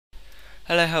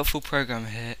Hello, helpful programmer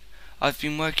here. I've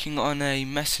been working on a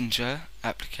messenger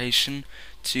application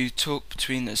to talk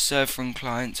between a server and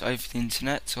client over the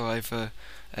internet or over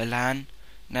a LAN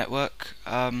network.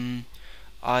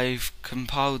 I've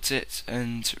compiled it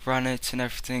and run it and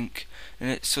everything, and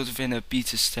it's sort of in a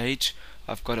beta stage.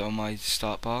 I've got it on my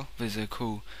start bar with a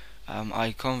cool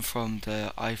icon from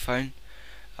the iPhone.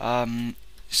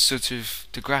 Sort of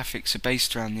the graphics are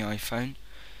based around the iPhone,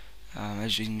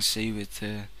 as you can see with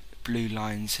the blue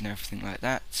lines and everything like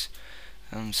that.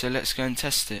 So let's go and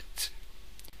test it.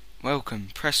 Welcome.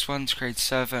 Press 1 to create a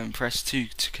server and press 2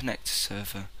 to connect a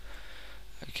server.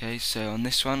 Okay, so on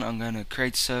this one I'm going to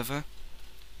create a server.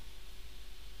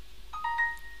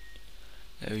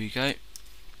 There we go.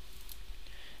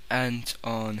 And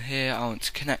on here I want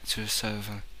to connect to a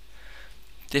server.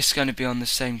 This is going to be on the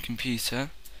same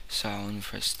computer, so I want to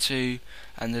press 2,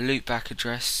 and the loopback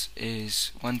address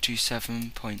is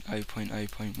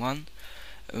 127.0.0.1.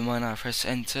 and when I press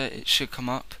enter it should come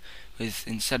up with,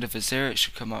 instead of a 0 it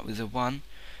should come up with a 1,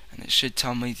 and it should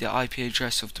tell me the IP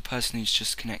address of the person who's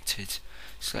just connected.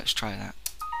 So let's try that.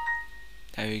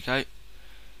 There we go.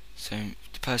 So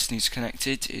the person who's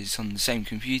connected is on the same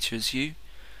computer as you.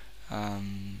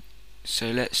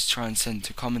 So let's try and send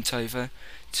a comment over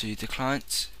to the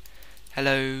client.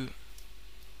 Hello.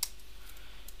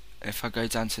 If I go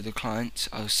down to the client,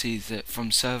 I'll see that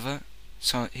from server,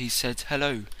 so he said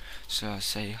hello, so I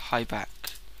say hi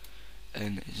back,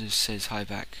 and it just says hi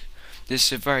back. This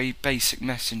is a very basic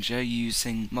messenger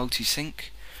using multisync.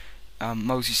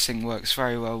 Multisync works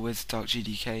very well with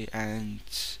GDK, and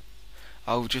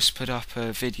I'll just put up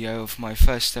a video of my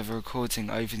first ever recording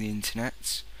over the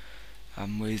internet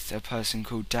with a person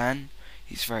called Dan.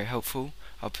 He's very helpful.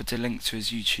 I'll put a link to his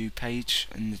YouTube page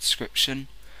in the description.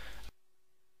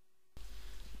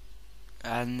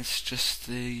 And this is just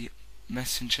the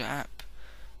messenger app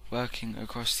working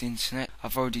across the internet.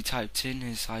 I've already typed in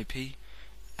his IP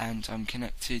and I'm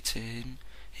connected to him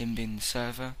being the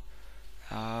server.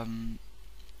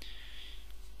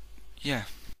 Yeah.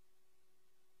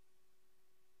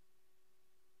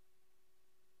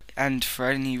 And for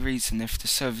any reason, if the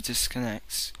server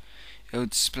disconnects, it will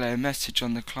display a message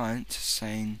on the client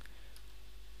saying,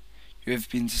 "You have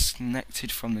been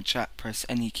disconnected from the chat, press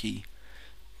any key."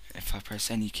 If I press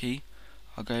any key,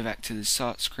 I'll go back to the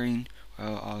start screen where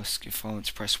I'll ask if I want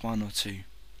to press 1 or 2.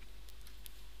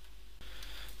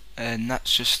 And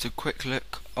that's just a quick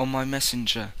look on my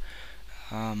messenger.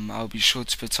 I'll be sure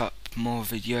to put up more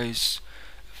videos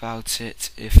about it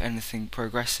if anything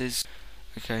progresses.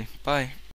 Okay, bye.